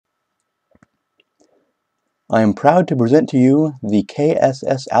I am proud to present to you the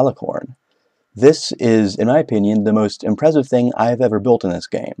KSS Alicorn. This is, in my opinion, the most impressive thing I've ever built in this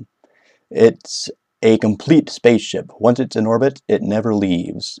game. It's a complete spaceship. Once it's in orbit, it never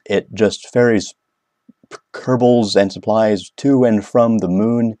leaves. It just ferries Kerbals and supplies to and from the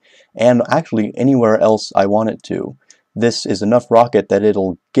moon, and actually anywhere else I want it to. This is enough rocket that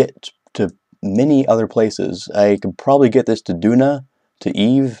it'll get to many other places. I could probably get this to Duna, to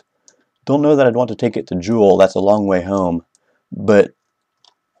Eve. Don't know that I'd want to take it to Jewel, that's a long way home, but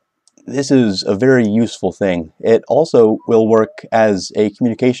this is a very useful thing. It also will work as a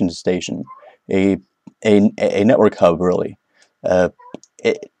communications station, a network hub, really.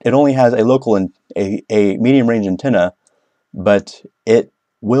 It only has a local and a medium-range antenna, but it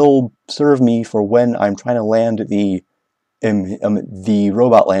will serve me for when I'm trying to land the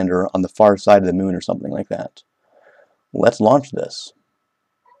robot lander on the far side of the moon or something like that. Let's launch this.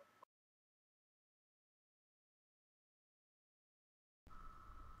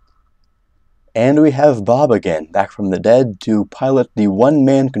 And we have Bob again, back from the dead to pilot the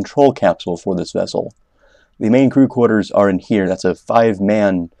one-man control capsule for this vessel. The main crew quarters are in here. That's a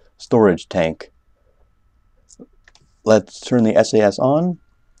 5-man storage tank. Let's turn the SAS on,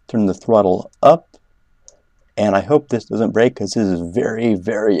 turn the throttle up, and I hope this doesn't break because this is very,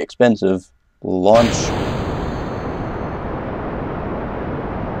 very expensive. Launch.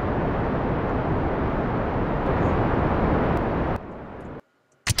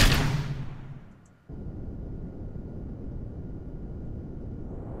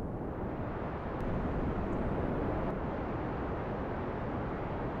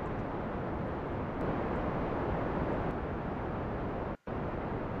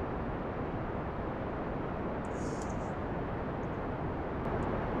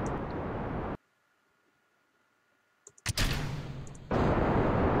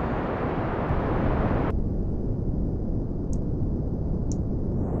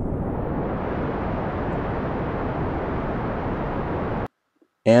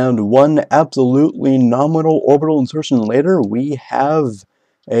 And one absolutely nominal orbital insertion later, we have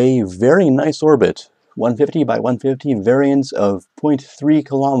a very nice orbit, 150 by 150 variance of 0.3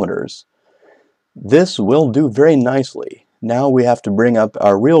 kilometers. This will do very nicely. Now we have to bring up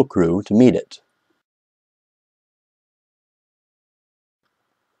our real crew to meet it.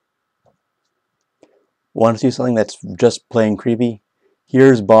 Want to see something that's just plain creepy?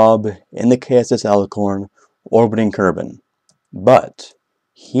 Here's Bob in the KSS Alicorn orbiting Kerbal. But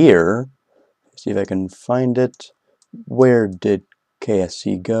here, let's see if I can find it. Where did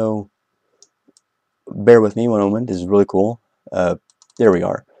KSC go? Bear with me one moment, this is really cool. There we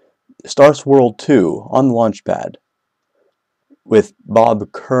are. Star Swirl 2 on the launch pad with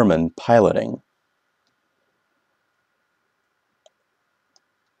Bob Kerbal piloting.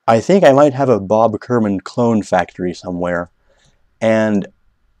 I think I might have a Bob Kerbal clone factory somewhere, and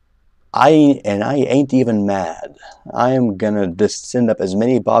I ain't even mad. I am gonna just send up as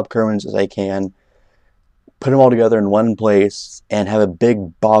many Bob Kerbals as I can, put them all together in one place, and have a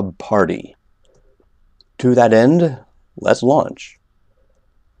big Bob party. To that end, let's launch.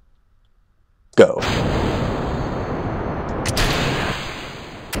 Go.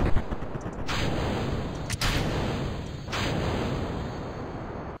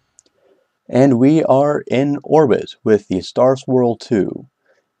 And we are in orbit with the Star Swirl 2.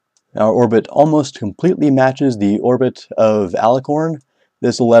 Our orbit almost completely matches the orbit of Alicorn.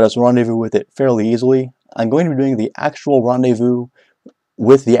 This will let us rendezvous with it fairly easily. I'm going to be doing the actual rendezvous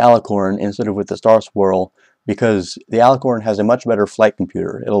with the Alicorn instead of with the Star Swirl because the Alicorn has a much better flight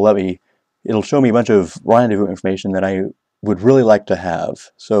computer. It'll show me a bunch of rendezvous information that I would really like to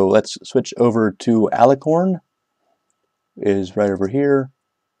have. So let's switch over to Alicorn. Is right over here.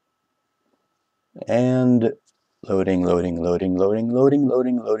 And loading, loading, loading, loading, loading,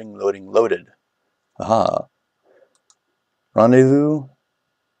 loading, loading, loading, loaded. Aha. Rendezvous,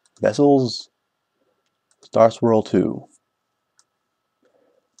 vessels, Star Swirl 2.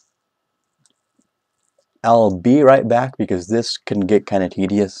 I'll be right back because this can get kind of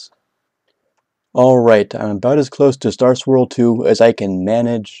tedious. Alright, I'm about as close to Star Swirl 2 as I can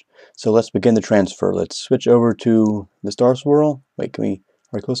manage, so let's begin the transfer. Let's switch over to the Star Swirl. Wait, are we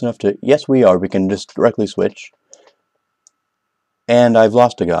close enough to... Yes, we are. We can just directly switch. And I've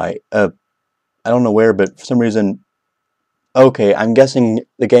lost a guy. I don't know where, but for some reason... Okay, I'm guessing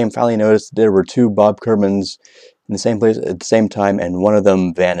the game finally noticed there were 2 Bob Kerbals in the same place at the same time, and one of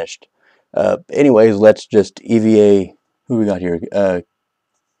them vanished. Anyways, let's just EVA... Who we got here?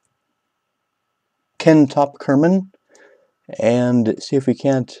 Ken Top Kerbal, and see if we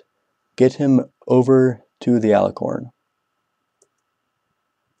can't get him over to the Alicorn.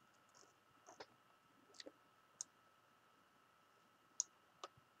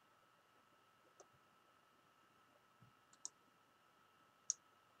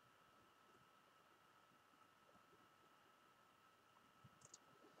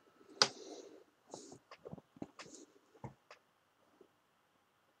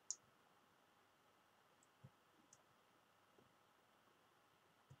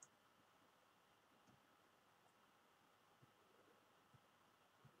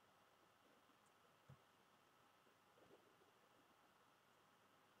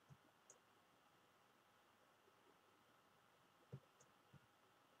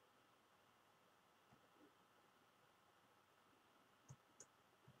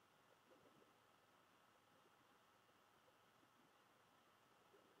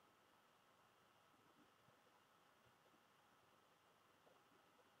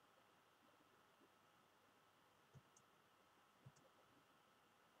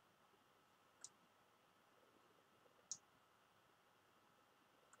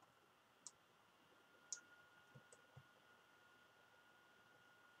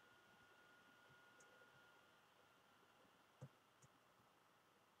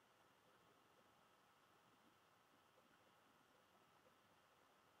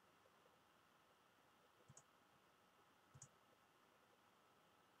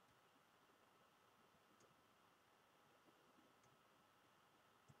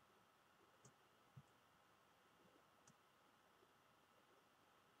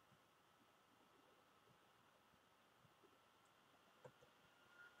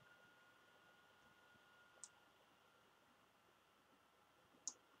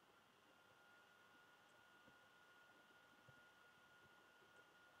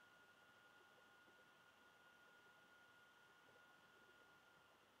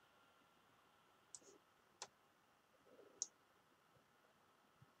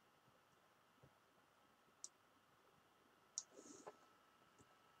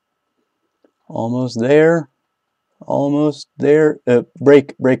 Almost there. Almost there.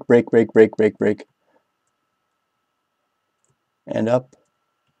 Brake, brake, brake, brake, brake, brake, brake. And up.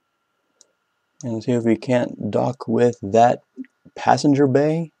 And let's see if we can't dock with that passenger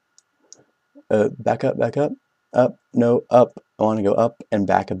bay. Back up, back up. Up, no, up. I want to go up and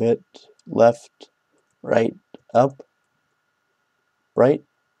back a bit. Left, right, up, right,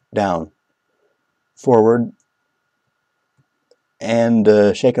 down, forward, and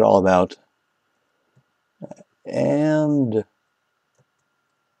shake it all about. And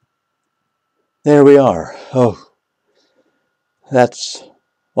there we are. Oh, that's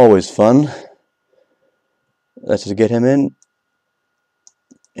always fun. Let's just get him in.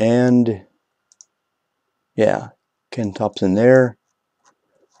 And yeah, Ken Top's in there.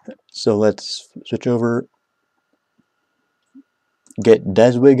 So let's switch over. Get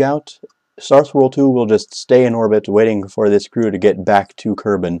Deswig out. Star Swirl 2 will just stay in orbit waiting for this crew to get back to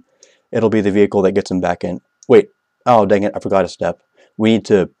Kerbin. It'll be the vehicle that gets them back in. Wait, oh dang it, I forgot a step. We need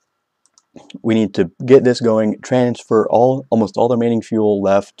to get this going, transfer almost all the remaining fuel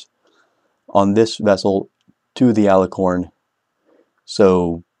left on this vessel to the Alicorn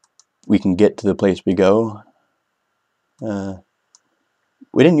so we can get to the place we go.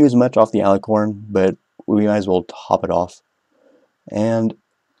 We didn't use much off the Alicorn, but we might as well top it off. And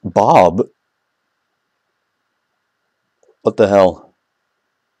Bob, what the hell?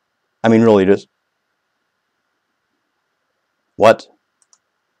 I mean, really, just what?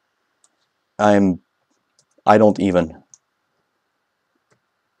 I don't even.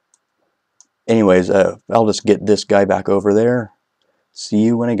 Anyways, I'll just get this guy back over there. See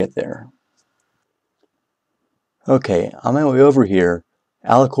you when I get there. Okay, on my way over here,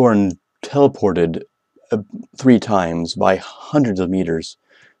 Alicorn teleported 3 times by hundreds of meters.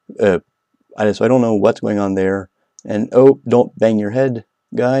 So I don't know what's going on there. And oh, don't bang your head,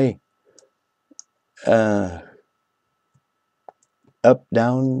 guy. Up,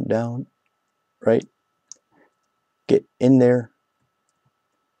 down, down, right. Get in there.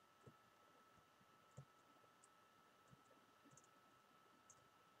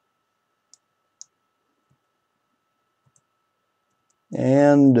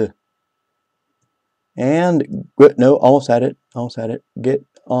 And no, almost had it. Almost had it. Get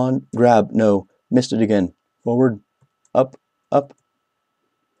on, grab. No, missed it again. Forward, up, up,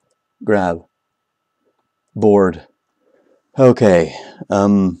 grab. Board. Okay.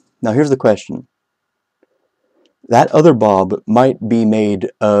 Now here's the question. That other Bob might be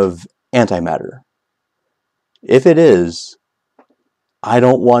made of antimatter. If it is, I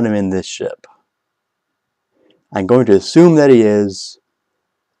don't want him in this ship. I'm going to assume that he is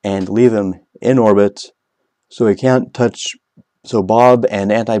and leave him in orbit so he can't touch, so Bob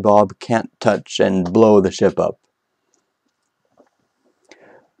and Anti-Bob can't touch and blow the ship up.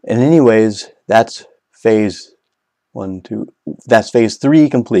 And anyways, that's phase 1, 2, that's phase 3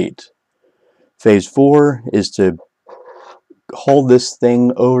 complete. Phase 4 is to hold this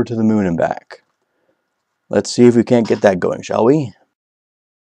thing over to the moon and back. Let's see if we can't get that going, shall we?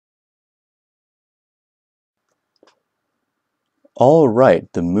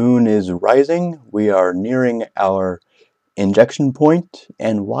 Alright, the moon is rising. We are nearing our injection point.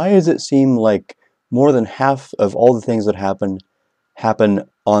 And why does it seem like more than half of all the things that happen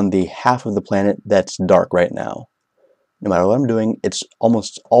on the half of the planet that's dark right now? No matter what I'm doing, it's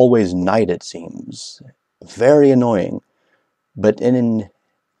almost always night, it seems. Very annoying. But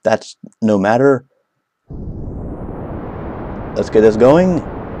that's no matter. Let's get this going.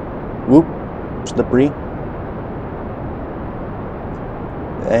 Whoop, slippery.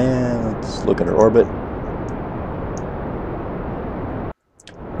 And let's look at our orbit.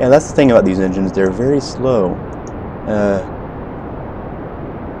 Yeah, that's the thing about these engines, they're very slow.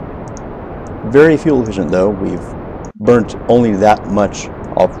 Very fuel efficient though. We've burnt only that much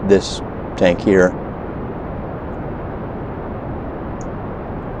off this tank here.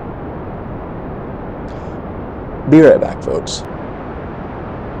 Be right back, folks.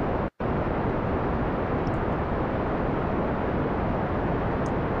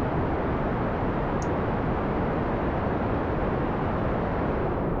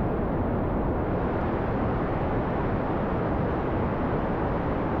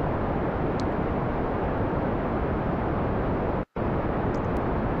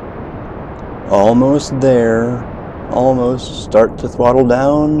 Almost there. Almost. Start to throttle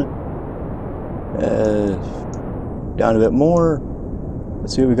down. Down a bit more.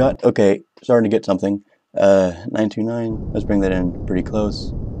 Let's see what we got. Okay, starting to get something. 929. Let's bring that in pretty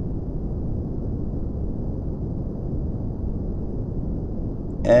close.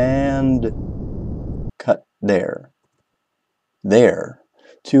 And cut there. There.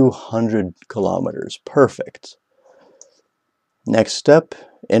 200 kilometers. Perfect. Next step,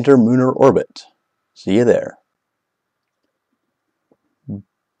 enter Munar orbit. See you there.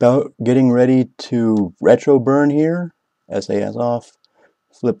 About getting ready to retro burn here. SAS off.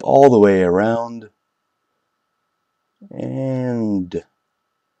 Flip all the way around. And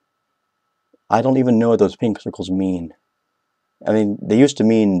I don't even know what those pink circles mean. I mean, they used to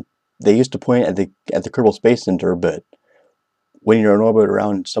point at the Kerbal Space Center, but when you're in orbit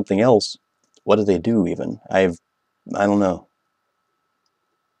around something else, what do they do even? I don't know.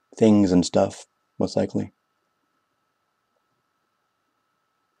 Things and stuff, most likely.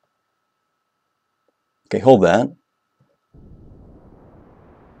 Okay, hold that.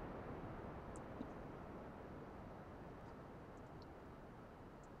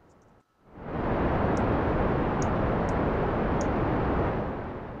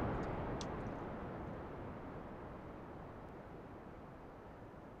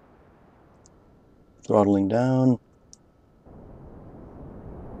 Throttling down.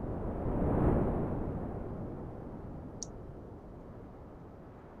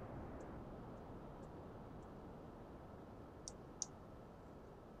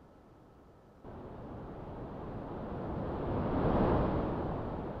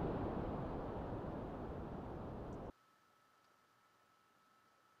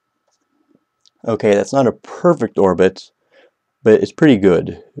 Okay, that's not a perfect orbit, but it's pretty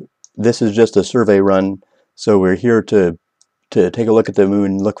good. This is just a survey run, so we're here to take a look at the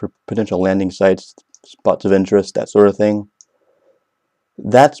moon, look for potential landing sites, spots of interest, that sort of thing.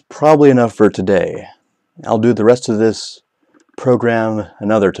 That's probably enough for today. I'll do the rest of this program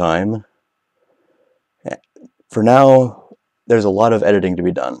another time. For now, there's a lot of editing to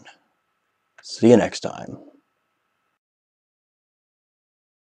be done. See you next time.